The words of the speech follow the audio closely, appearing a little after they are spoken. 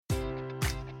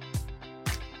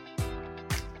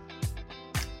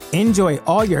Enjoy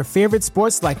all your favorite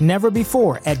sports like never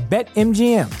before at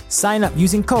BetMGM. Sign up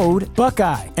using code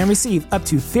Buckeye and receive up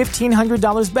to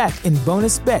 $1,500 back in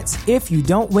bonus bets if you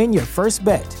don't win your first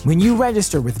bet. When you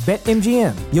register with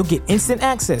BetMGM, you'll get instant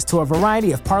access to a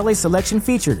variety of parlay selection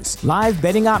features, live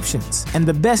betting options, and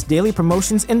the best daily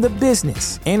promotions in the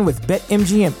business. And with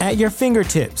BetMGM at your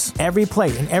fingertips, every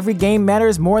play and every game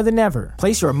matters more than ever.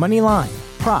 Place your money line,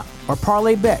 prop, or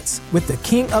parlay bets with the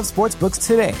king of sportsbooks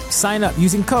today. Sign up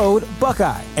using code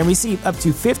Buckeye and receive up to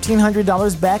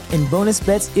 $1,500 back in bonus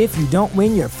bets if you don't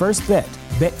win your first bet.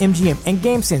 BetMGM and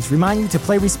GameSense remind you to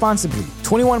play responsibly.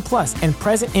 21 plus and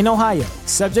present in Ohio,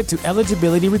 subject to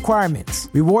eligibility requirements.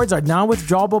 Rewards are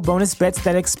non-withdrawable bonus bets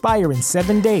that expire in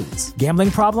 7 days. Gambling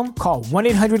problem? Call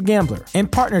 1-800-GAMBLER. In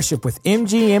partnership with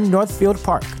MGM Northfield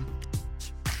Park.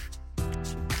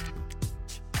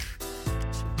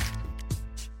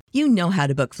 You know how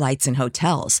to book flights and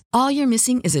hotels. All you're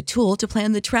missing is a tool to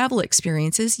plan the travel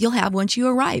experiences you'll have once you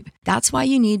arrive. That's why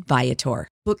you need Viator.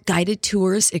 Book guided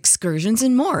tours, excursions,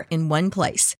 and more in one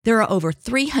place. There are over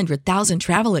 300,000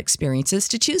 travel experiences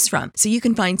to choose from, so you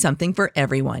can find something for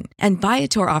everyone. And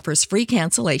Viator offers free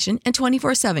cancellation and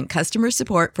 24/7 customer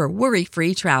support for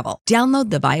worry-free travel.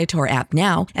 Download the Viator app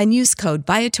now and use code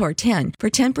Viator10 for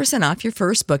 10% off your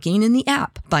first booking in the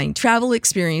app. Find travel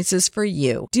experiences for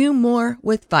you. Do more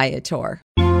with Viator.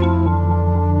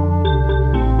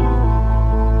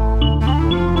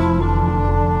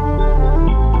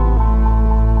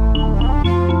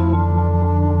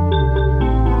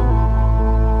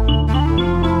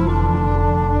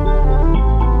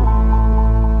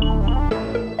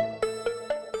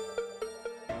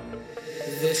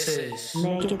 This is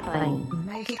Make It Plain.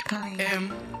 Make It Plain.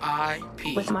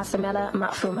 M.I.P. With Masamela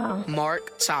Matfumo.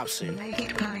 Mark Thompson. Make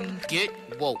It Plain. Get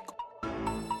woke.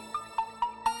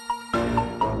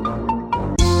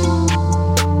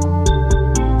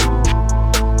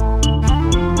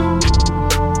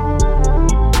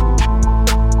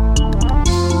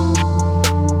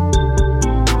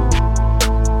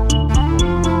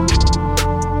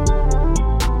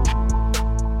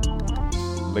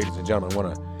 Ladies and gentlemen, I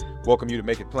want to welcome you to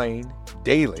Make It Plain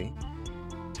Daily.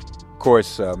 Of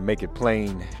course, Make It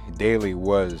Plain Daily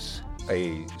was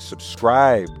a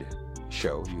subscribed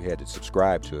show. You had to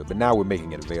subscribe to it, but now we're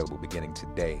making it available beginning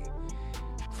today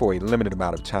for a limited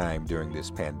amount of time during this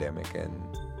pandemic, and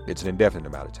it's an indefinite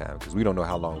amount of time because we don't know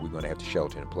how long we're going to have to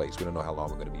shelter in place. We don't know how long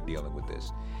we're going to be dealing with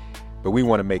this, but we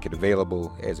want to make it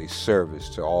available as a service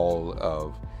to all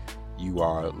of you,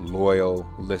 our loyal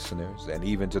listeners, and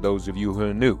even to those of you who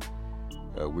are new.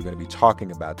 We're going to be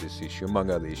talking about this issue,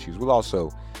 among other issues. We'll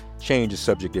also change the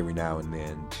subject every now and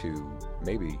then to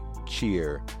maybe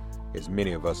cheer as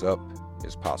many of us up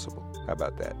as possible. How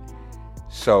about that?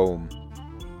 So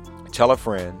tell a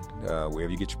friend, wherever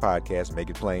you get your podcast, Make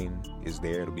It Plain is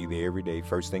there. It'll be there every day,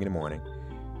 first thing in the morning.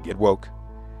 Get woke.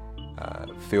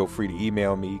 Feel free to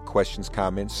email me questions,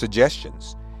 comments,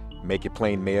 suggestions. Make It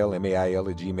Plain Mail, MAIL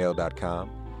at gmail.com.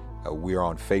 We're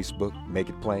on Facebook, Make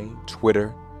It Plain.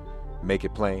 Twitter, Make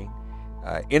It Plain.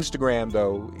 Instagram,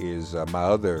 though, is my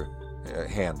other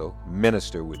handle,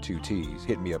 Minister with 2 T's.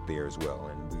 Hit me up there as well,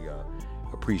 and we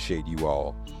appreciate you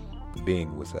all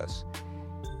being with us.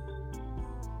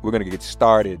 We're going to get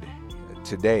started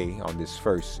today on this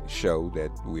first show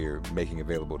that we're making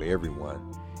available to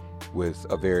everyone with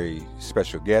a very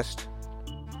special guest.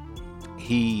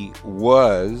 He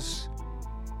was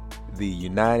the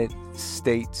United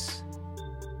States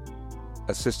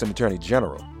Assistant Attorney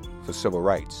General for Civil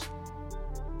Rights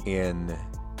in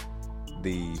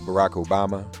the Barack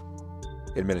Obama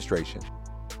administration.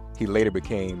 He later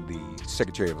became the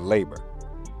Secretary of Labor.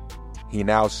 He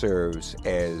now serves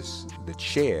as the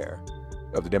chair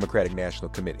of the Democratic National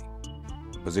Committee,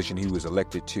 a position he was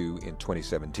elected to in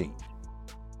 2017.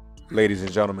 Ladies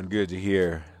and gentlemen, good to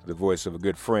hear the voice of a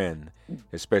good friend,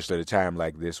 especially at a time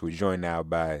like this. We're joined now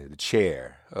by the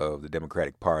chair of the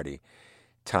Democratic Party,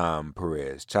 Tom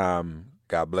Perez. Tom,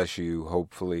 God bless you.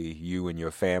 Hopefully you and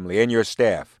your family and your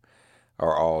staff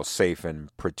are all safe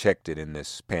and protected in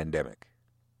this pandemic.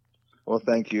 Well,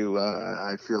 thank you.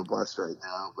 I feel blessed right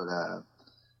now, but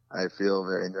I feel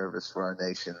very nervous for our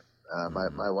nation.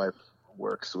 My wife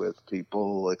works with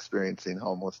people experiencing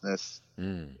homelessness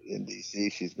in D.C.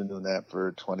 She's been doing that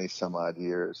for 20 some odd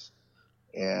years.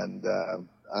 And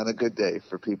on a good day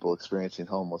for people experiencing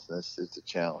homelessness, it's a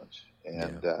challenge.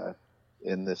 And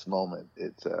in this moment,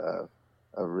 it's a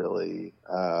really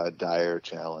dire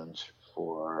challenge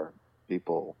for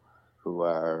people who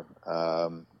are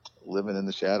living in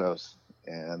the shadows.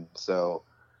 And so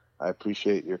I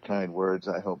appreciate your kind words.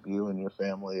 I hope you and your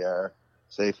family are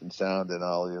safe and sound, and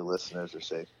all your listeners are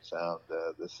safe and sound.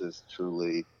 This is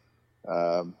truly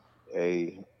a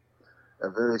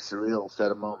very surreal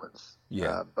set of moments.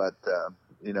 Yeah. But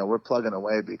we're plugging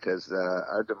away because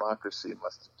our democracy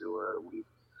must endure. We've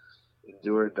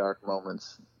endured dark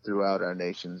moments throughout our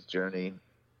nation's journey,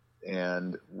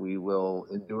 and we will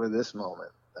endure this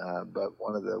moment. But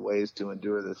one of the ways to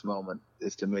endure this moment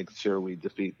is to make sure we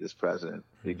defeat this president,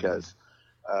 because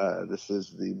this is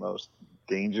the most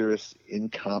dangerous,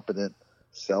 incompetent,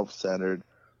 self-centered,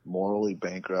 morally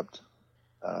bankrupt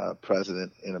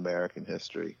president in American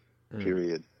history,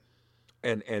 period.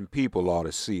 And people ought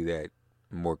to see that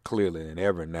more clearly than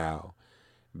ever now,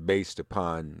 based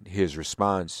upon his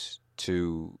response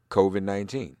to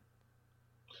COVID-19.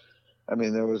 I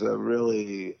mean, there was a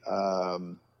really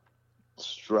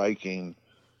striking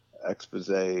expose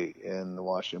in the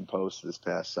Washington Post this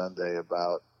past Sunday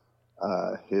about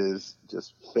his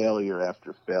just failure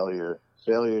after failure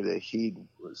to heed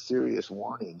serious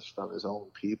warnings from his own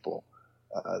people,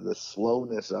 the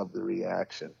slowness of the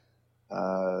reaction,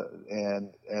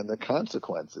 and the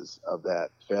consequences of that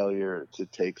failure to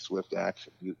take swift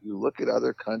action. You look at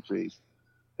other countries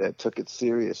that took it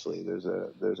seriously. There's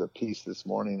a piece this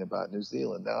morning about New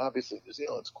Zealand. Now, obviously, New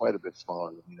Zealand's quite a bit smaller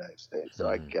than the United States, so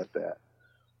I get that.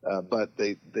 But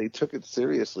they took it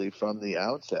seriously from the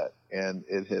outset, and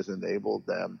it has enabled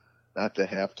them not to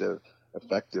have to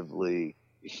effectively,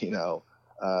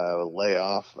 lay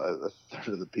off a third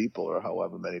of the people, or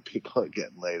however many people are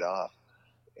getting laid off.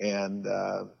 And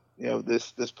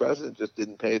this president just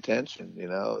didn't pay attention.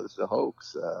 It's a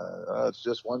hoax. It's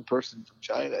just one person from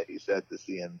China, he said to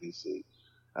CNBC.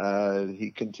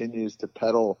 He continues to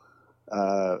peddle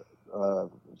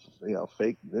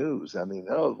fake news. I mean,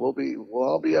 we'll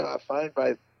all be fine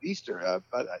by Easter.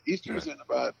 But Easter's in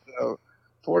about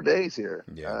 4 days here.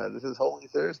 Yeah. This is Holy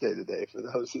Thursday today for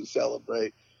those who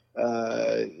celebrate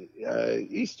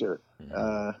Easter.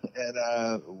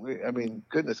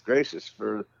 Goodness gracious,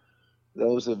 for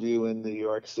those of you in New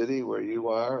York City where you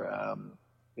are,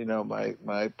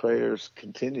 my prayers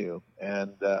continue,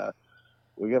 and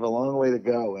we have a long way to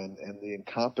go. And the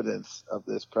incompetence of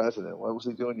this president. What was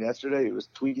he doing yesterday? He was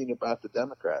tweeting about the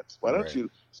Democrats. Why don't you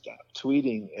stop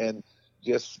tweeting and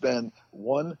just spend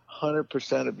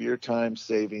 100% of your time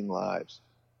saving lives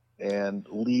and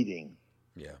leading?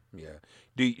 Yeah.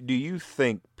 Do you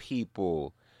think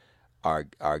people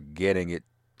are getting it,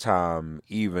 Tom,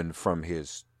 even from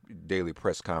his daily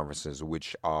press conferences,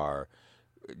 which are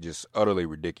just utterly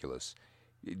ridiculous?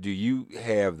 Do you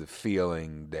have the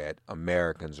feeling that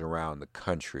Americans around the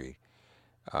country,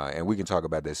 and we can talk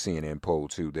about that CNN poll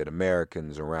too, that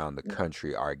Americans around the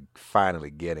country are finally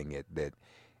getting it, that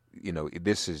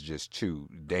this is just too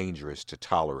dangerous to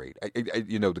tolerate?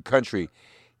 The country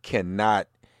cannot.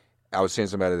 I was saying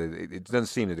to somebody that it doesn't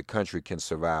seem that the country can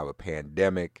survive a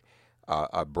pandemic,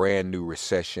 a brand new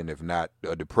recession, if not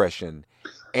a depression,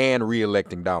 and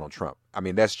reelecting Donald Trump. I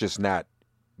mean, that's just not,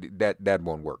 that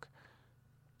won't work.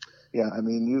 Yeah, I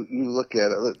mean, you look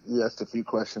at it, you asked a few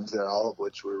questions there, all of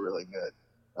which were really good.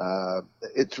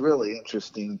 It's really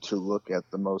interesting to look at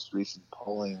the most recent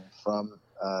polling from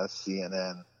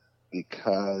CNN,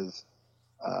 because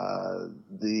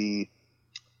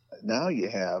now you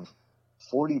have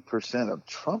 40% of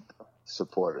Trump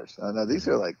supporters. Now these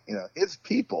are like, his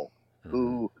people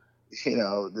who,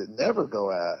 that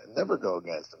never go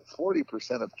against him.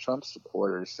 40% of Trump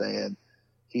supporters saying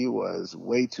he was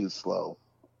way too slow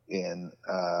in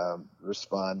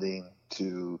responding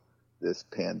to this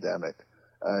pandemic.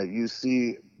 You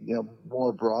see,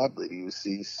 more broadly, you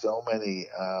see so many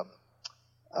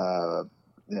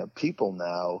people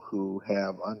now who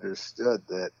have understood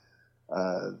that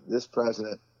this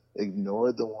president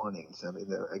ignored the warnings. I mean,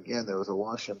 there was a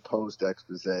Washington Post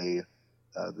expose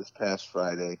this past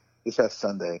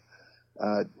Sunday,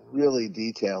 really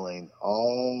detailing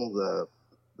all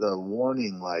the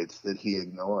warning lights that he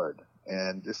ignored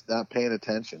and just not paying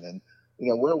attention. And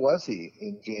where was he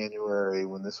in January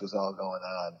when this was all going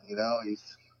on?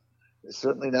 He's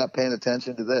certainly not paying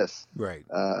attention to this. Right.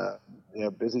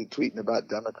 Busy tweeting about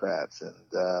Democrats and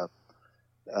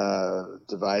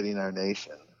dividing our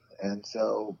nation. And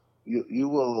so you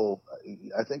will.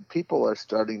 I think people are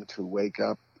starting to wake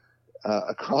up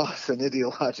across an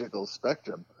ideological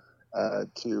spectrum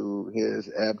to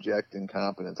his abject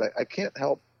incompetence. I can't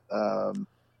help.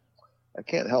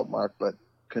 Mark, but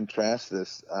contrast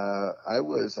this. I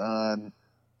was on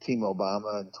Team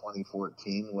Obama in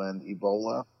 2014 when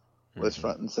Ebola was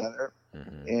front and center.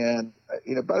 And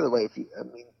by the way,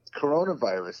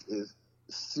 coronavirus is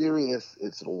serious.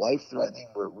 It's life-threatening.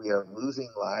 We are losing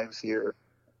lives here.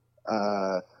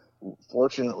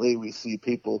 Fortunately, we see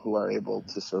people who are able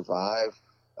to survive.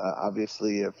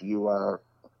 Obviously, if you are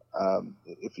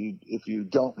if you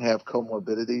don't have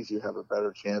comorbidities, you have a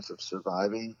better chance of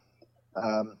surviving.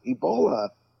 Ebola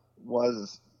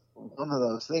was one of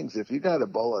those things. If you got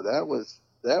Ebola, that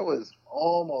was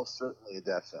almost certainly a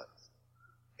death sentence.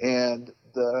 And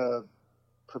the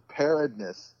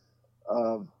preparedness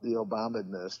of the Obama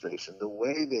administration, the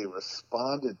way they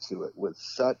responded to it with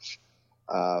such,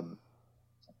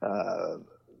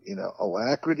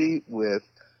 alacrity, with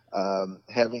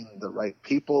having the right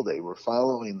people. They were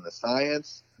following the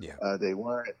science. Yeah. They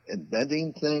weren't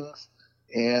inventing things.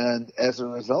 And as a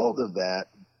result of that,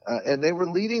 and they were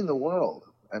leading the world.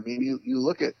 I mean, you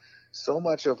look at so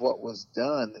much of what was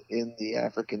done in the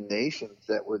African nations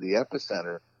that were the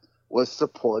epicenter was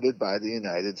supported by the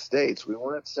United States. We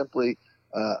weren't simply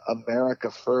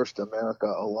America first, America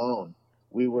alone.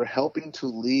 We were helping to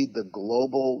lead the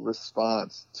global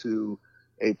response to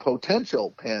a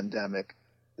potential pandemic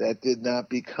that did not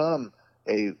become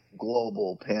a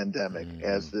global pandemic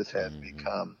as this has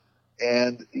become.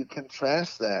 And you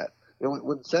contrast that.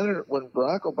 When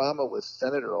Barack Obama was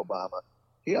Senator Obama,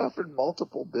 he offered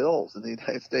multiple bills in the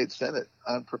United States Senate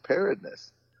on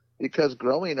preparedness, because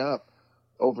growing up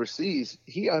overseas,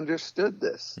 he understood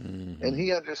this. And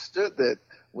he understood that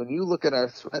when you look at our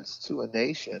threats to a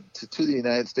nation, to the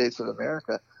United States of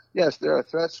America, yes, there are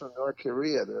threats from North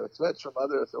Korea, there are threats from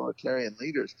other authoritarian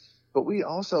leaders, but we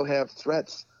also have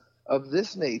threats of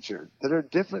this nature that are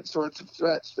different sorts of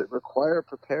threats that require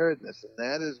preparedness. And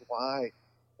that is why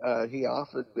he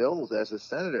offered bills as a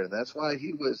senator. And that's why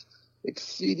he was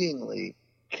exceedingly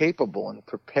capable and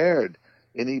prepared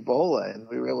in Ebola. And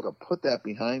we were able to put that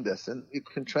behind us. And you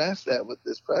contrast that with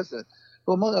this president,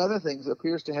 who, among other things,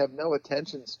 appears to have no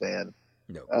attention span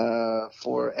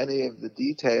for any of the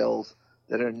details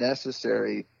that are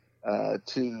necessary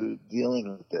to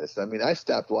dealing with this. I mean, I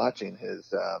stopped watching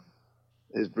his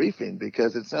briefing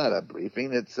because it's not a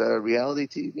briefing; it's reality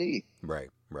TV. Right.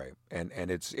 And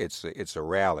it's a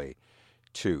rally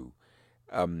too.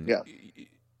 Yeah.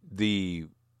 The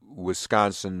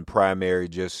Wisconsin primary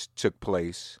just took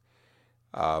place.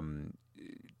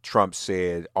 Trump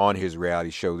said on his reality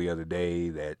show the other day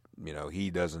that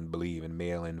he doesn't believe in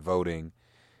mail-in voting.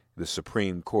 The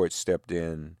Supreme Court stepped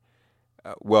in.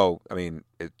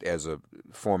 As a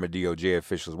former DOJ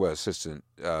official as well, assistant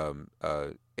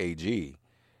AG,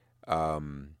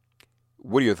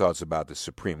 what are your thoughts about the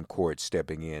Supreme Court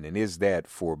stepping in, and is that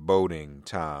foreboding,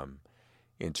 Tom,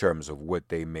 in terms of what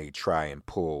they may try and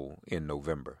pull in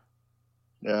November?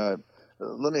 Let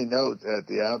me note at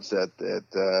the outset that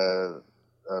the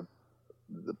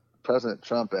President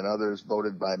Trump and others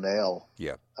voted by mail.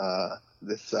 Yeah.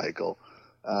 This cycle.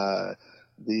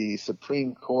 The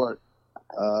Supreme Court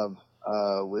of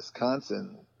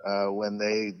Wisconsin, when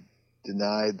they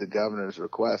denied the governor's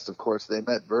request, of course, they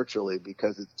met virtually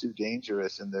because it's too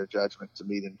dangerous in their judgment to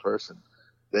meet in person.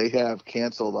 They have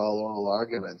canceled all oral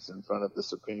arguments in front of the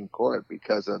Supreme Court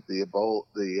because of the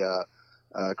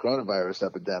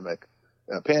coronavirus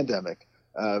pandemic.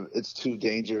 It's too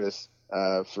dangerous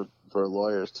for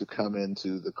lawyers to come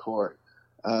into the court.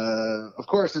 Of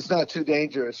course, it's not too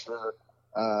dangerous for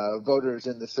voters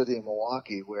in the city of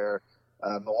Milwaukee, where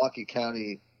Milwaukee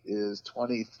County is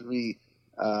 23%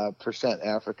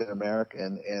 African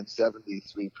American and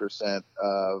 73%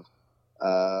 of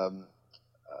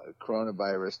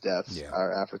coronavirus deaths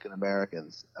are African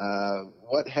Americans.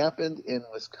 What happened in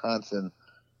Wisconsin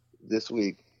this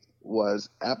week was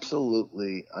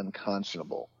absolutely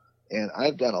unconscionable. And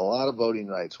I've done a lot of voting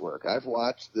rights work. I've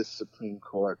watched this Supreme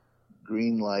Court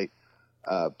green light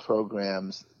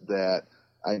programs that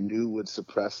I knew would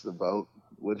suppress the vote,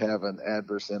 would have an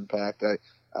adverse impact.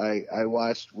 I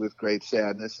watched with great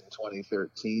sadness in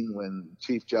 2013 when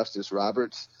Chief Justice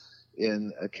Roberts,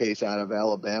 in a case out of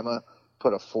Alabama,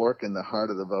 put a fork in the heart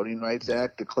of the Voting Rights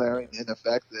Act, declaring in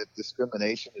effect that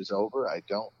discrimination is over. I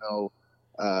don't know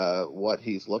what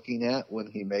he's looking at when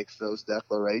he makes those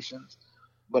declarations.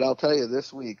 But I'll tell you,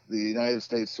 this week, the United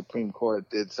States Supreme Court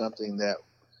did something that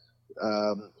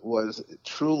was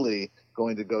truly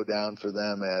going to go down for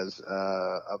them as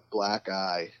a black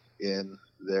eye in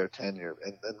their tenure.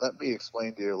 And let me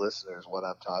explain to your listeners what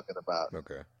I'm talking about.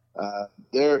 Okay.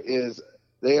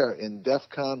 They are in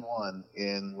DEFCON 1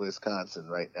 in Wisconsin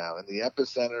right now, and the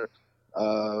epicenter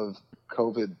of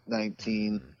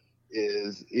COVID-19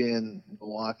 is in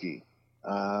Milwaukee.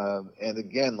 And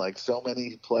again, like so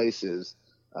many places,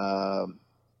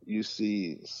 you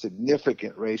see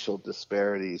significant racial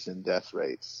disparities in death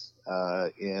rates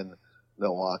in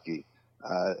Milwaukee.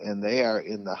 and they are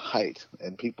in the height.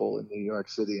 And people in New York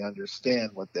City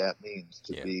understand what that means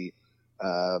to be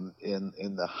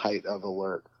in the height of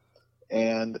alert.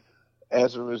 And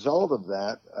as a result of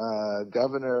that,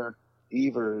 Governor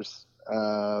Evers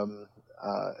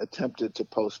attempted to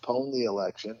postpone the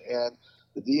election, and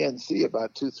the DNC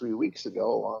about 2-3 weeks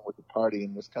ago, along with the party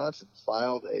in Wisconsin,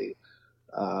 filed a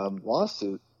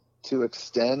lawsuit to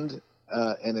extend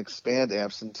and expand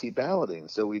absentee balloting,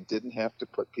 so we didn't have to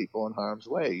put people in harm's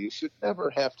way. You should never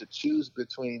have to choose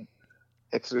between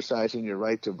exercising your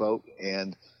right to vote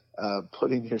and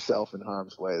putting yourself in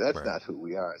harm's way. That's not who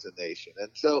we are as a nation. And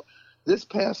so this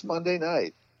past Monday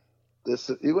night,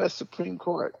 the U.S. Supreme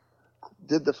Court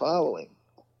did the following.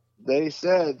 They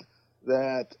said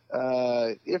that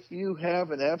if you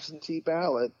have an absentee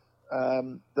ballot,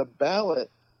 the ballot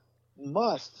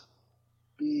must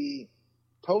be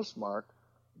postmarked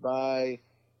by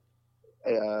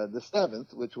the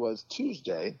 7th, which was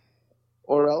Tuesday,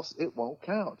 or else it won't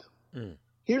count.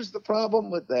 Here's the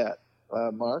problem with that,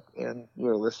 Mark and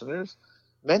your listeners.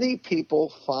 Many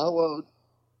people followed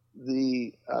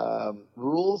the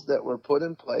rules that were put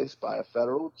in place by a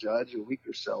federal judge a week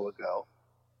or so ago,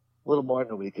 a little more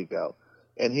than a week ago,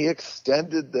 and he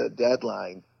extended the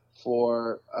deadline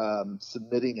for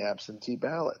submitting absentee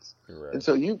ballots. Right. And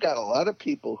so you've got a lot of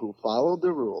people who followed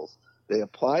the rules. They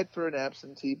applied for an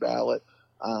absentee ballot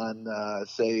on,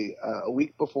 say, a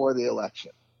week before the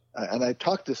election. And I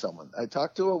talked to someone. I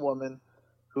talked to a woman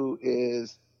who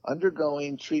is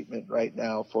undergoing treatment right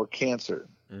now for cancer,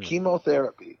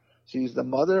 chemotherapy. She's the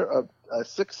mother of a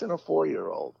 6 and a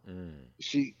 4-year-old.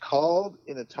 She called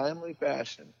in a timely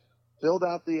fashion, filled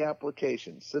out the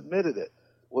application, submitted it,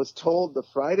 was told the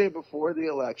Friday before the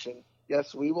election,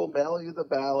 yes, we will mail you the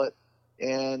ballot,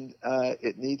 and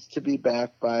it needs to be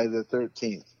back by the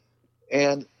 13th.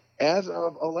 And as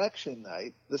of election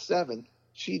night, the 7th,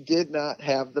 she did not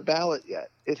have the ballot yet.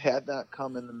 It had not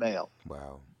come in the mail.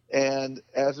 Wow. And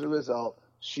as a result,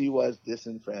 she was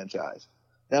disenfranchised.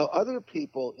 Now, other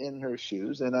people in her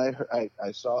shoes, and I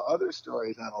saw other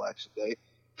stories on election day,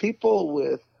 people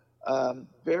with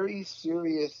very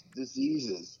serious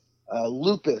diseases,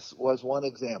 lupus was one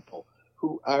example,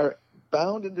 who are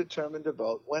bound and determined to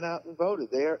vote, went out and voted.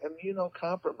 They are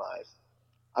immunocompromised.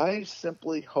 I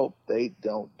simply hope they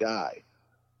don't die.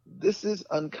 This is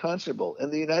unconscionable.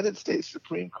 And the United States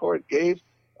Supreme Court gave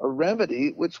a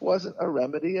remedy which wasn't a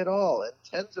remedy at all. And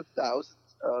tens of thousands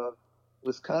of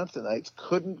Wisconsinites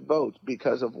couldn't vote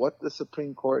because of what the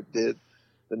Supreme Court did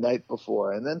the night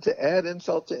before. And then to add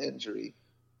insult to injury,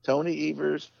 Tony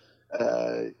Evers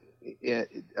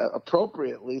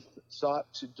appropriately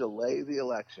sought to delay the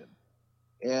election.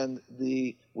 And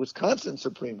the Wisconsin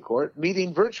Supreme Court,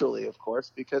 meeting virtually, of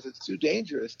course, because it's too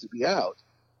dangerous to be out,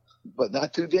 but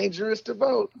not too dangerous to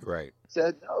vote,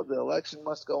 said, no, the election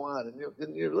must go on.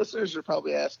 And your listeners are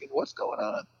probably asking, what's going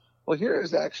on? Well, here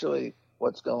is actually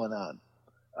what's going on.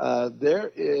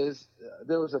 There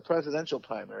was a presidential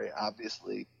primary,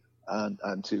 obviously,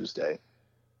 on Tuesday.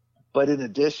 But in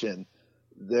addition,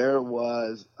 there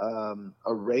was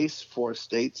a race for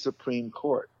state Supreme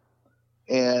Court.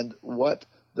 And what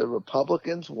the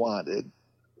Republicans wanted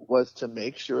was to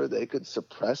make sure they could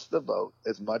suppress the vote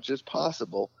as much as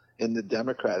possible in the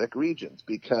Democratic regions,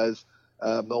 because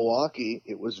Milwaukee,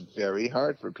 it was very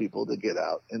hard for people to get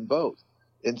out and vote.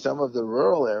 In some of the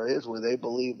rural areas where they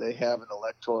believe they have an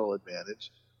electoral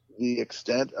advantage, the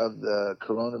extent of the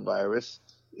coronavirus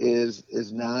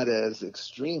is not as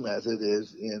extreme as it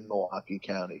is in Milwaukee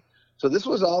County. So this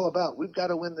was all about, we've got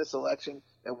to win this election,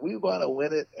 and we want to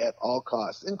win it at all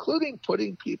costs, including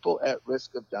putting people at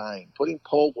risk of dying, putting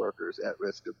poll workers at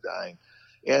risk of dying.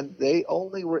 And they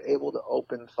only were able to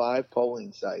open 5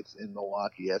 polling sites in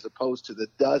Milwaukee, as opposed to the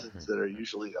dozens that are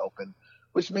usually open,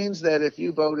 which means that if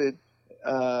you voted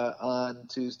on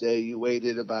Tuesday, you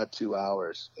waited about 2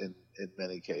 hours in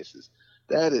many cases.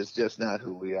 That is just not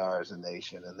who we are as a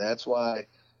nation. And that's why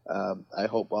I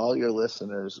hope all your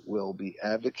listeners will be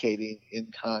advocating in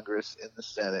Congress, in the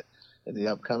Senate, in the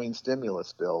upcoming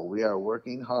stimulus bill. We are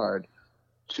working hard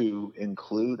to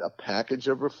include a package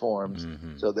of reforms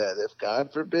so that if,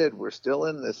 God forbid, we're still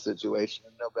in this situation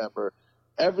in November,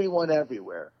 everyone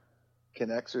everywhere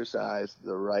can exercise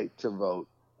the right to vote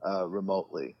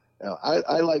remotely. Now,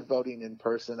 I like voting in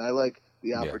person. I like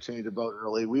the opportunity to vote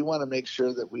early. We want to make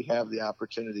sure that we have the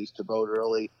opportunities to vote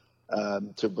early,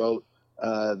 to vote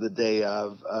the day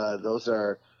of. Those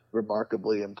are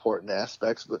remarkably important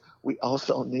aspects, but we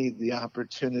also need the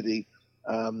opportunity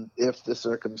if the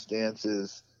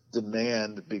circumstances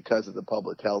demand, because of the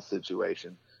public health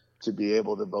situation, to be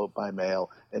able to vote by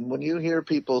mail. And when you hear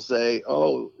people say,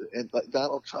 oh, and like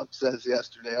Donald Trump says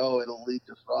yesterday, oh, it'll lead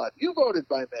to fraud. You voted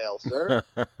by mail, sir.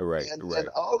 Right. And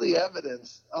all the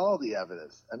evidence,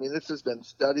 I mean, this has been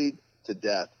studied to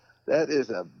death. That is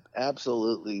a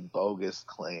absolutely bogus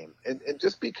claim. And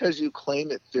just because you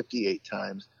claim it 58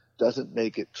 times doesn't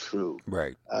make it true.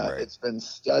 Right. It's been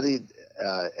studied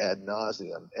ad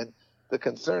nauseum. And the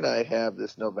concern I have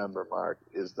this November, Mark,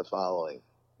 is the following,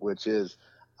 which is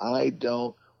I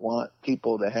don't want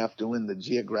people to have to win the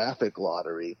geographic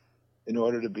lottery in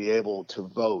order to be able to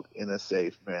vote in a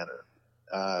safe manner.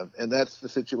 And that's the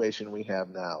situation we have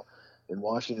now. In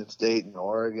Washington State and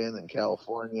Oregon and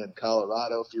California and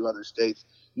Colorado, a few other states,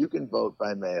 you can vote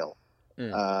by mail.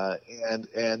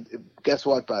 And guess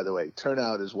what, by the way?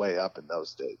 Turnout is way up in those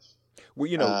states. Well,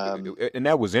 you know, and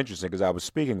that was interesting because I was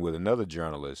speaking with another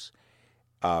journalist,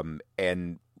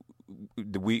 and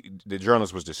the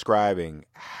journalist was describing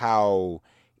how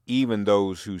even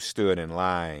those who stood in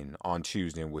line on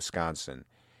Tuesday in Wisconsin,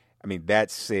 I mean,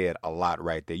 that said a lot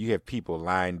right there. You have people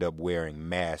lined up wearing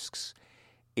masks.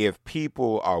 If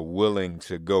people are willing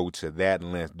to go to that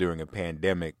length during a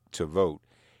pandemic to vote,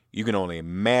 you can only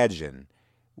imagine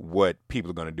what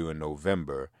people are going to do in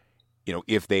November, you know,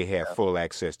 if they have full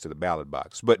access to the ballot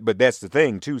box. But that's the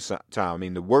thing too, Tom. I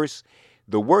mean, the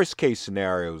worst case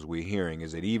scenarios we're hearing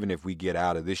is that even if we get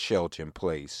out of this shelter in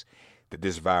place, that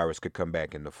this virus could come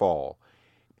back in the fall.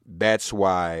 That's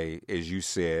why, as you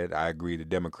said, I agree the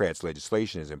Democrats'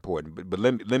 legislation is important. But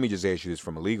let me just ask you this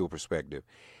from a legal perspective.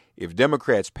 If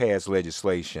Democrats pass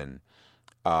legislation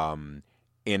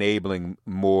enabling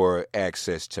more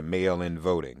access to mail-in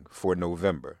voting for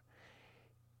November,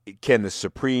 can the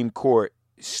Supreme Court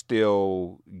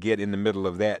still get in the middle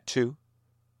of that too?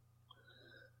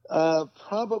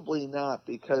 Probably not,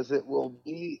 because it will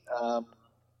be.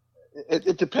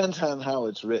 It depends on how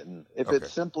it's written. If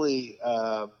it's simply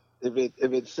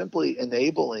if it's simply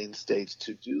enabling states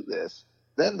to do this,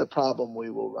 then the problem we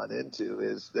will run into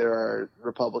is there are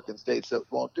Republican states that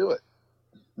won't do it.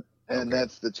 And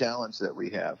that's the challenge that we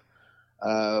have.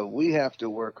 We have to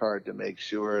work hard to make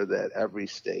sure that every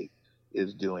state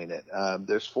is doing it.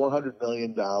 There's $400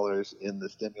 million in the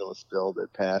stimulus bill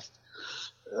that passed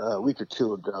a week or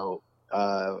two ago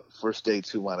for states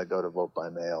who want to go to vote by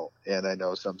mail. And I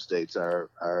know some states are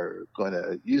going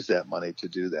to use that money to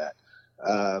do that.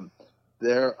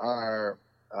 There are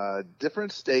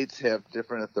different states have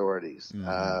different authorities.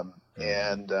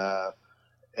 And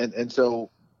so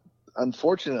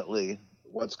unfortunately,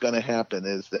 what's going to happen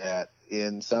is that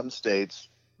in some states,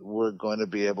 we're going to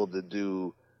be able to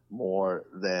do more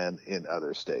than in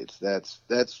other states. That's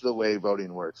the way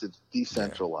voting works. It's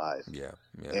decentralized.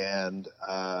 And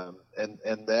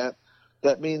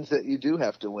that means that you do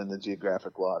have to win the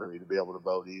geographic lottery to be able to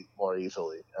vote more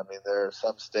easily. I mean, there are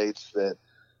some states that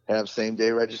have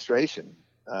same-day registration,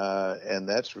 and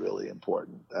that's really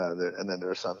important. And then there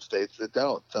are some states that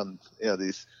don't. Some,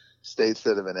 these states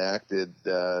that have enacted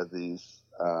these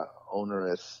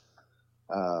onerous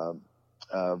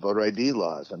voter ID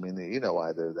laws. I mean, you know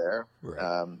why they're there.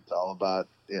 Right. It's all about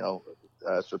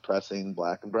suppressing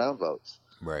black and brown votes.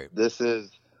 Right. This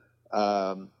is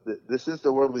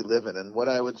the world we live in. And what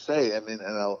I would say, and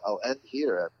I'll end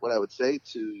here. What I would say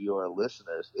to your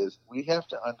listeners is we have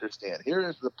to understand. Here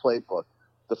is the playbook.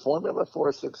 The formula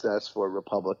for success for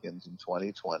Republicans in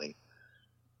 2020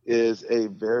 is a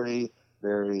very,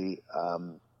 very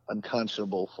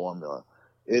unconscionable formula.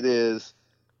 It is.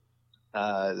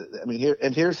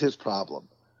 Here's his problem.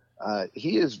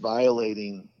 He is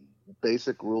violating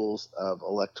basic rules of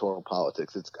electoral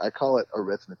politics. I call it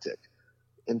arithmetic.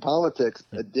 In politics,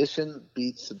 addition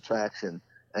beats subtraction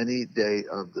any day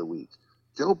of the week.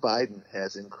 Joe Biden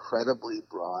has incredibly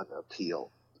broad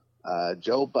appeal.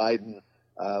 Joe Biden,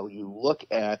 you look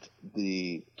at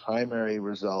the primary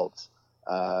results,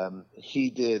 he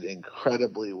did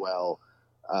incredibly well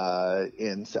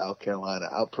in South Carolina,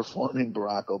 outperforming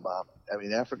Barack Obama. I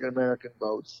mean, African-American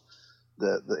votes,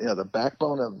 the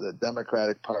backbone of the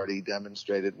Democratic Party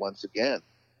demonstrated once again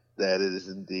that it is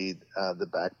indeed the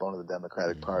backbone of the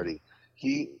Democratic Party.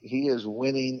 He is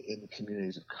winning in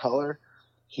communities of color.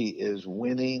 He is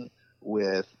winning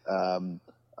with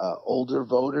older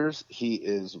voters. He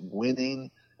is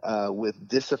winning with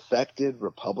disaffected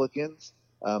Republicans.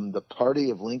 The party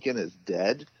of Lincoln is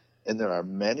dead, and there are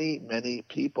many, many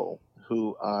people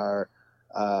who are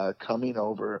coming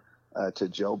over to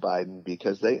Joe Biden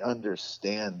because they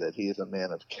understand that he is a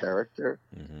man of character.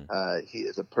 He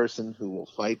is a person who will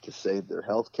fight to save their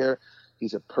health care.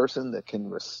 He's a person that can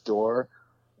restore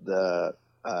the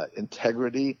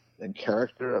integrity and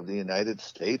character of the United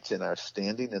States and our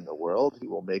standing in the world. He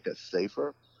will make us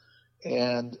safer.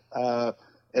 And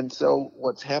so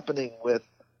what's happening with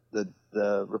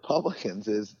the Republicans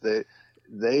is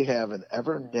they have an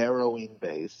ever narrowing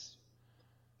base,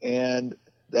 and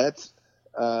that's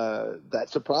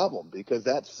a problem because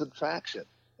that's subtraction.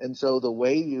 And so the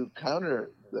way you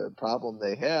counter the problem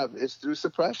they have is through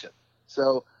suppression.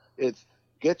 So it's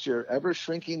get your ever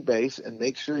shrinking base and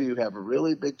make sure you have a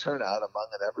really big turnout among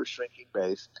an ever shrinking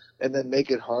base, and then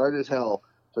make it hard as hell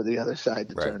for the other side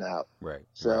to turn out. Right.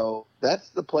 So that's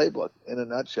the playbook in a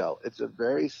nutshell. It's a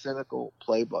very cynical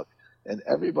playbook, and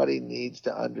everybody needs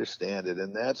to understand it.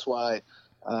 And that's why,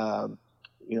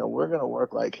 we're going to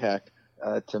work like heck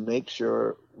to make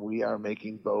sure we are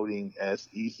making voting as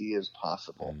easy as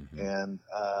possible. Mm-hmm. And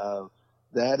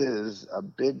that is a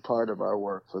big part of our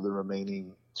work for the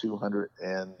remaining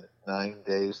 209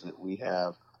 days that we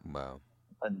have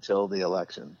until the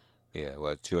election. Yeah,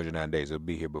 well, 209 days. It'll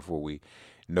be here before we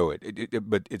know it.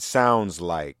 But it sounds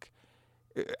like,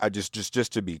 I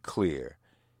just to be clear,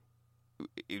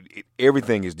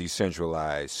 everything is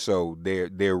decentralized. So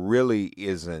there really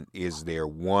is there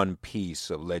one piece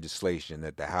of legislation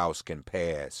that the House can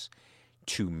pass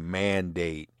to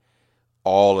mandate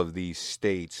all of these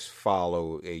states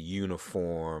follow a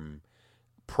uniform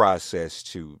process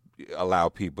to allow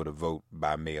people to vote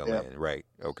by mail-in, right?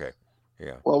 Okay,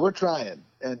 yeah. Well, we're trying,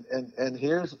 and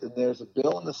there's a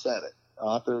bill in the Senate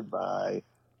authored by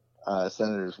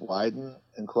Senators Wyden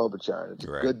and Klobuchar. It's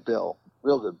a good bill,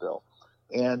 real good bill,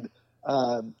 and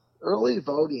early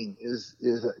voting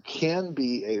can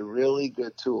be a really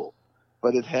good tool,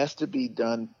 but it has to be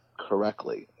done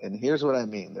correctly. And here's what I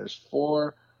mean: there's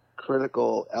 4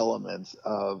 critical elements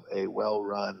of a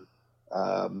well-run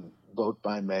vote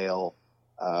by mail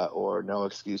or no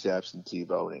excuse absentee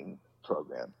voting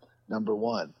program. Number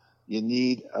 1, you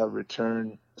need a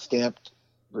stamped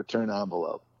return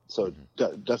envelope, so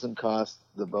it doesn't cost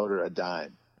the voter a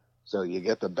dime. So you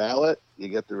get the ballot, you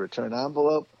get the return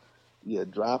envelope, you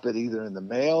drop it either in the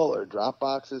mail or drop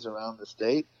boxes around the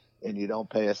state, and you don't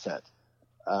pay a cent.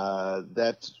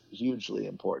 That's hugely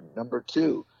important. Number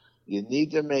 2, you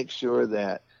need to make sure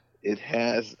that it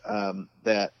has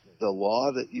that the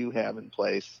law that you have in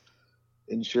place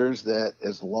ensures that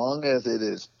as long as it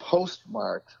is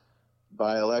postmarked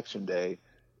by Election Day,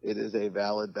 it is a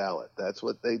valid ballot. That's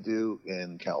what they do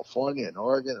in California, and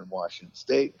Oregon, and Washington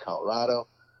State, Colorado,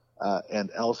 and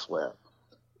elsewhere.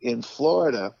 In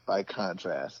Florida, by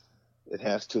contrast, it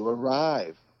has to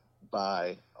arrive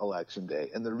by Election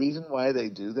Day. And the reason why they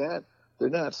do that, they're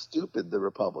not stupid, the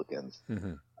Republicans.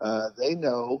 Mm-hmm. They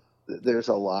know that there's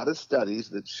a lot of studies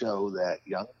that show that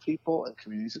young people and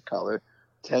communities of color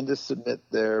tend to submit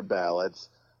their ballots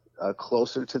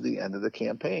closer to the end of the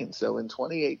campaign. So in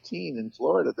 2018 in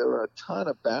Florida, there were a ton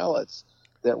of ballots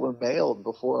that were mailed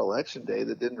before Election Day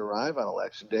that didn't arrive on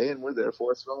Election Day and were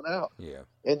therefore thrown out. Yeah.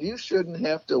 And you shouldn't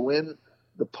have to win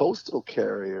the postal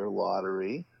carrier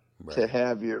lottery to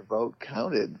have your vote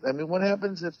counted. I mean, what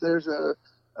happens if there's a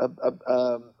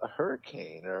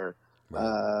hurricane or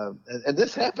and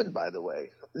this happened, by the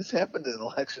way. This happened in an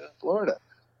election in Florida.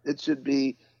 It should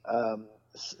be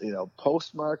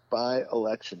postmarked by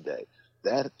Election Day.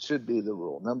 That should be the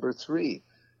rule. Number 3,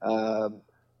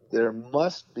 there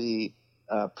must be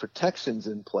protections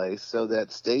in place so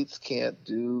that states can't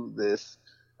do this,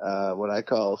 what I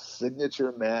call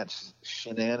signature match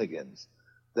shenanigans.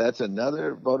 That's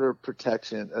another voter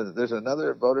protection. There's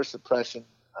another voter suppression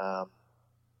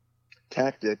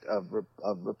tactic of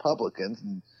Republicans,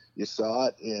 and you saw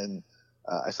it in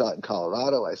I saw it in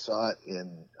Colorado. I saw it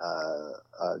in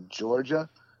Georgia,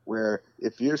 where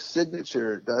if your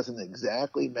signature doesn't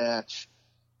exactly match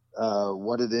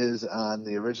what it is on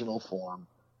the original form,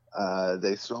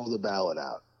 they throw the ballot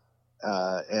out,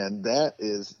 and that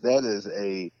is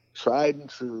a tried and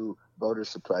true voter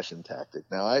suppression tactic.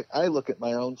 Now, I look at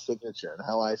my own signature and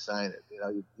how I sign it.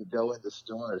 You go into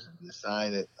stores and you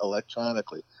sign it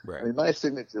electronically. Right. I mean, my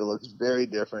signature looks very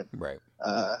different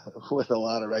with a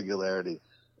lot of regularity.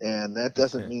 And that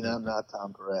doesn't mean I'm not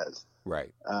Tom Perez.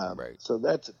 Right. So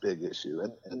that's a big issue.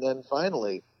 And then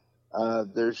finally,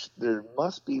 there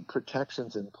must be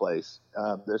protections in place.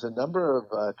 There's a number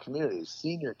of communities,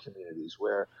 senior communities,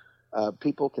 where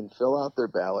people can fill out their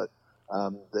ballot.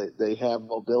 They have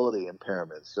mobility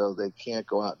impairments, so they can't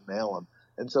go out and mail them.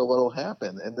 And so what will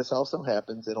happen, and this also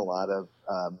happens in a lot of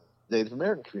Native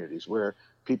American communities where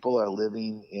people are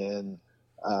living in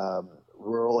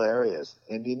rural areas,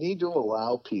 and you need to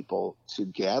allow people to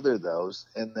gather those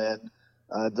and then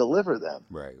deliver them.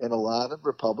 Right. And a lot of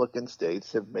Republican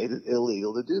states have made it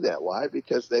illegal to do that. Why?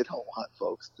 Because they don't want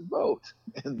folks to vote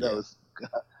in those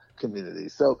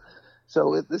communities. So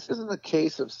this isn't a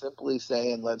case of simply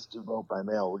saying, let's do vote by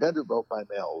mail. We've got to do vote by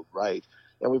mail right.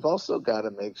 And we've also got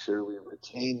to make sure we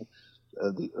retain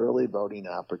the early voting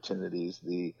opportunities,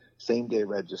 the same-day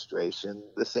registration,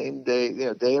 the same day,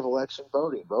 day of election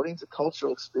voting. Voting's a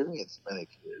cultural experience in many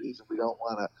communities, and we don't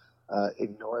want to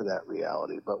ignore that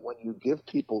reality. But when you give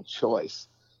people choice,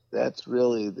 that's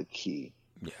really the key.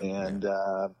 Yeah, and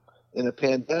in a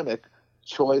pandemic,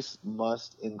 choice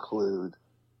must include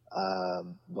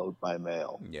vote by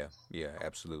mail. Yeah,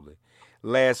 absolutely.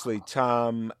 Lastly,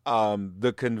 Tom,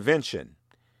 the convention,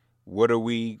 what are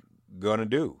we going to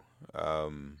do? I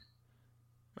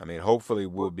mean, hopefully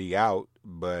we'll be out,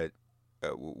 but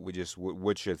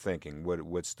what's your thinking?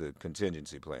 What's the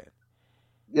contingency plan?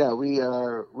 Yeah, we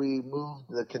moved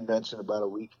the convention about a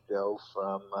week ago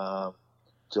from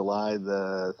July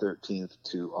the 13th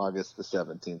to August the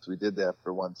 17th. We did that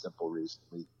for one simple reason.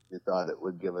 We thought it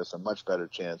would give us a much better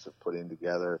chance of putting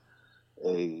together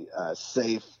a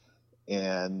safe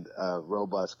and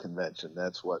robust convention.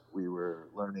 That's what we were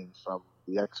learning from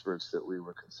the experts that we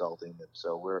were consulting, and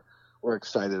so we're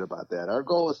excited about that. Our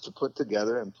goal is to put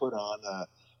together and put on a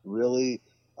really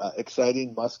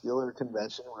exciting muscular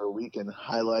convention where we can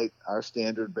highlight our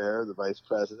standard bearer, the Vice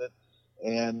President,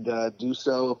 and do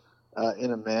so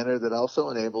in a manner that also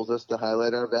enables us to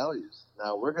highlight our values.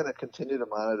 Now, we're going to continue to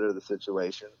monitor the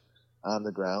situation on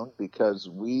the ground because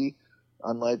we,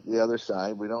 unlike the other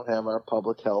side, we don't have our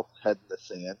public health head in the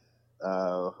sand,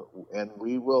 and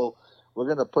we're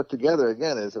going to put together,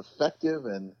 again, as effective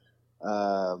and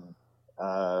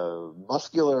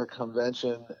muscular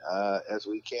convention as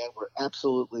we can. We're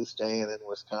absolutely staying in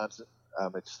Wisconsin.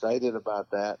 I'm excited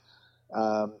about that.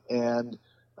 And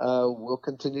we'll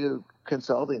continue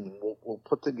consulting. We'll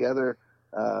put together,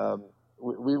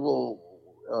 we will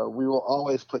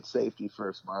always put safety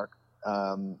first, Mark.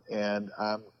 And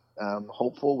I'm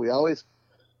hopeful. We always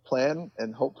plan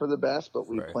and hope for the best, but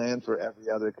we plan for every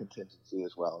other contingency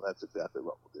as well. And that's exactly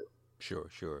what we'll do. Sure.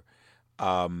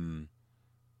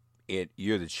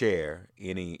 You're the chair.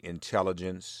 Any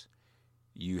intelligence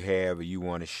you have or you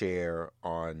want to share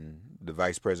on the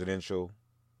vice presidential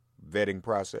vetting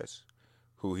process,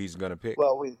 who he's going to pick?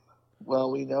 Well,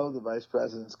 we know the vice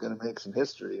president's going to make some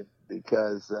history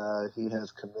because he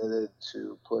has committed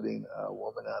to putting a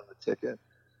woman on the ticket.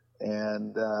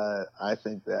 And I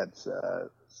think that's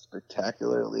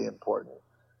spectacularly important.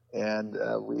 And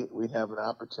we have an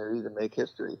opportunity to make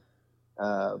history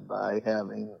by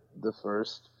having the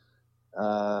first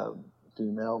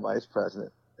female vice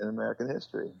president in American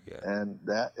history. Yeah. And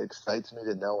that excites me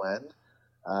to no end.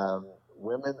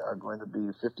 Women are going to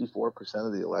be 54%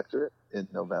 of the electorate in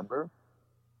November.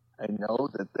 I know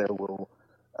that there will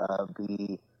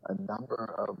be a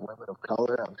number of women of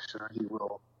color I'm sure he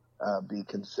will be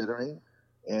considering.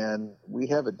 And we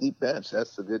have a deep bench.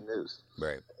 That's the good news.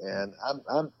 Right. And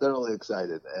I'm thoroughly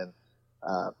excited. And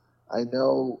I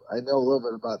know a little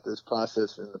bit about this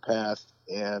process in the past,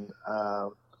 and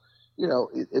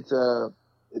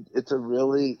it's a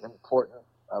really important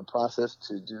process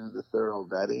to do the thorough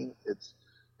vetting.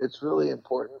 It's really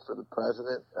important for the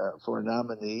president, for a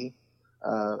nominee.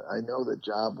 I know that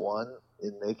job one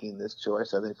in making this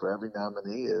choice, I think for every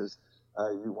nominee, is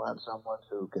you want someone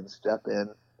who can step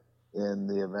in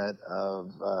the event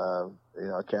of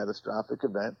a catastrophic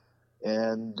event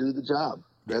and do the job.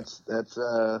 That's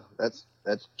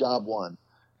job one.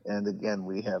 And again,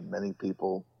 we have many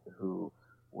people who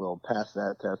will pass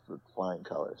that test with flying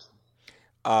colors.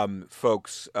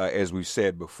 Folks, as we've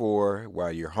said before,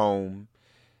 while you're home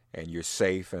and you're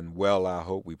safe and well, I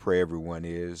hope, we pray everyone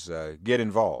is, get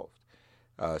involved.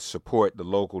 Support the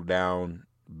local down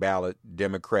ballot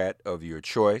Democrat of your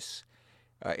choice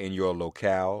in your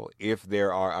locale. If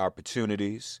there are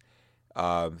opportunities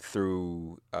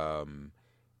through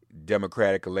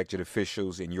Democratic elected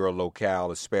officials in your locale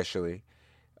especially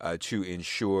to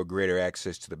ensure greater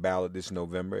access to the ballot this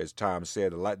November, as Tom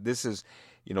said, this is,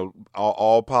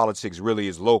 all politics really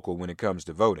is local when it comes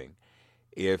to voting.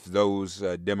 If those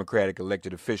Democratic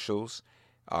elected officials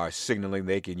are signaling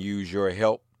they can use your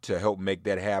help to help make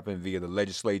that happen via the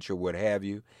legislature, what have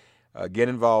you, get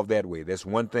involved that way. That's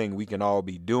one thing we can all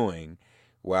be doing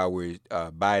while we're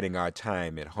biding our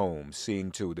time at home,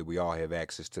 seeing to it that we all have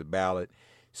access to the ballot,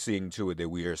 seeing to it that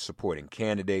we are supporting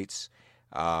candidates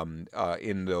in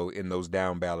those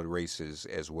down ballot races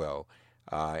as well.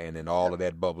 And then all of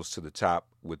that bubbles to the top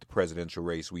with the presidential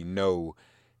race. We know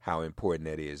how important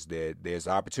that is. There's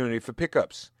opportunity for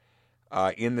pickups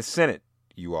in the Senate.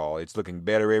 you all. It's looking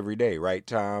better every day, right,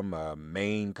 Tom?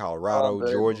 Maine, Colorado,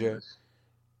 very Georgia. bullish.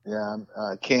 Yeah,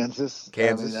 I'm Kansas.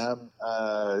 Kansas. I mean,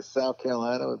 I'm South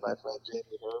Carolina with my friend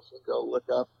Jamie Herfin. Go look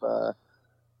up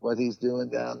what he's doing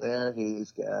down there.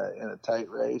 He's in a tight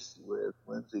race with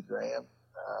Lindsey Graham,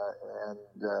 and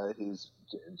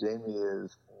Jamie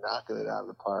is knocking it out of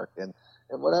the park. And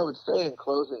what I would say in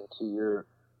closing to your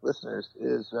listeners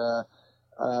is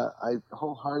I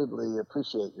wholeheartedly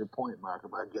appreciate your point, Mark,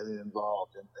 about getting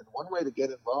involved. And one way to get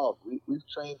involved, we've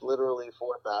trained literally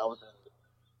 4,000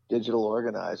 digital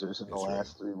organizers in the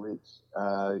last 3 weeks.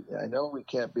 I know we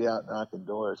can't be out knocking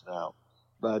doors now,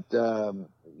 but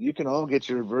you can all get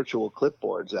your virtual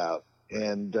clipboards out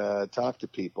and talk to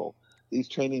people. These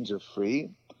trainings are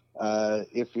free.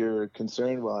 If you're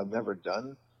concerned, well, I've never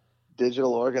done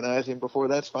digital organizing before,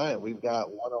 that's fine. We've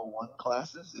got 101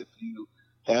 classes. If you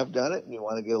have done it and you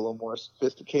want to get a little more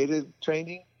sophisticated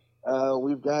training,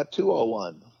 we've got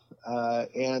 201.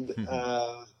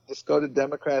 Just go to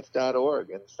Democrats.org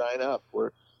and sign up.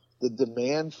 The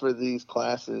demand for these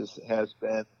classes has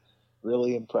been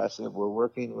really impressive. We're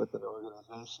working with an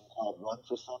organization called Run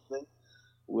for Something,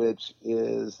 which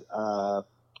is an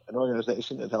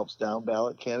organization that helps down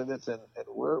ballot candidates, and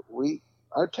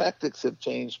our tactics have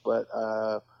changed, but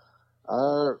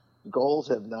our goals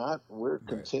have not. We're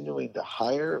continuing to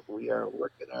hire. We are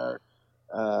working our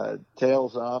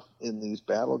tails off in these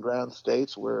battleground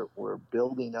states. We're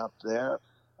building up there.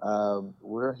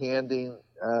 We're handing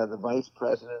the vice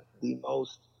president the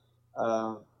most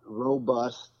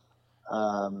robust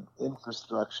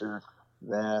infrastructure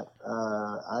that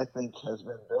I think has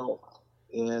been built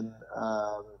in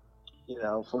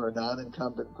for a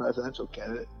non-incumbent presidential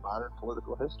candidate in modern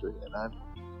political history. And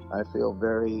I feel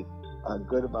very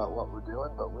good about what we're doing,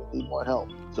 but we need more help.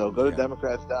 So go to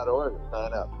Democrats.org and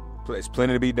sign up. There's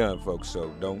plenty to be done, folks.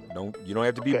 So you don't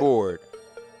have to be bored.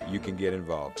 You can get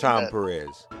involved. Tom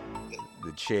Perez,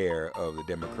 the chair of the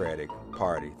Democratic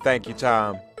Party. Thank you,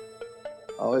 Tom.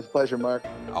 Always a pleasure, Mark.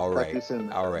 All right. Talk to you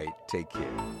soon. All right. Take care.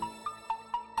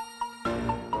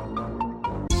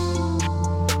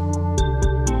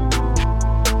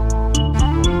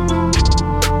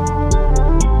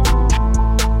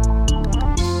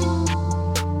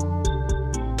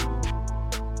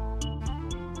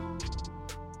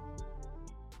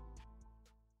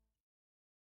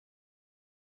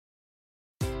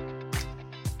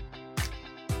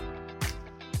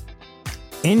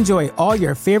 Enjoy all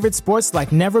your favorite sports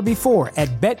like never before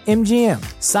at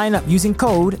BetMGM. Sign up using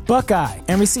code Buckeye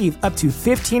and receive up to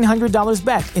 $1,500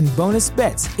 back in bonus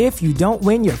bets if you don't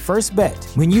win your first bet.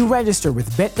 When you register with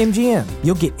BetMGM,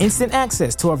 you'll get instant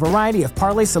access to a variety of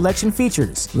parlay selection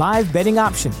features, live betting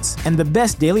options, and the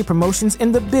best daily promotions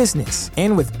in the business.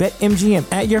 And with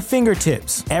BetMGM at your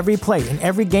fingertips, every play and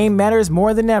every game matters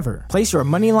more than ever. Place your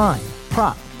money line,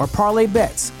 prop, or parlay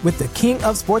bets with the king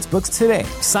of sportsbooks today.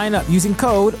 Sign up using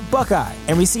code Buckeye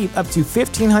and receive up to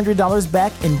 $1,500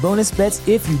 back in bonus bets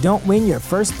if you don't win your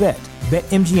first bet.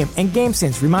 BetMGM and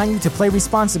GameSense remind you to play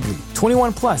responsibly.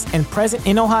 21 plus and present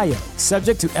in Ohio,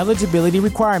 subject to eligibility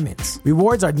requirements.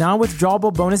 Rewards are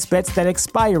non-withdrawable bonus bets that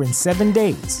expire in 7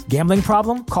 days. Gambling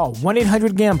problem? Call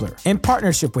 1-800-GAMBLER. In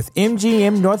partnership with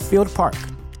MGM Northfield Park.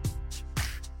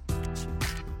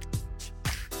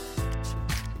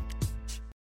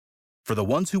 For the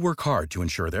ones who work hard to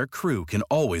ensure their crew can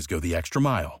always go the extra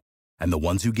mile, and the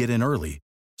ones who get in early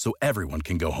so everyone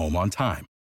can go home on time,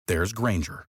 there's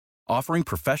Grainger, offering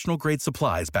professional-grade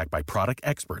supplies backed by product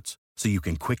experts so you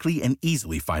can quickly and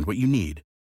easily find what you need.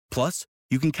 Plus,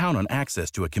 you can count on access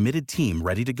to a committed team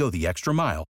ready to go the extra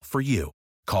mile for you.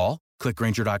 Call, click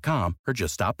Grainger.com, or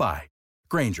just stop by.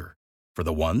 Grainger, for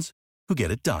the ones who get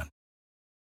it done.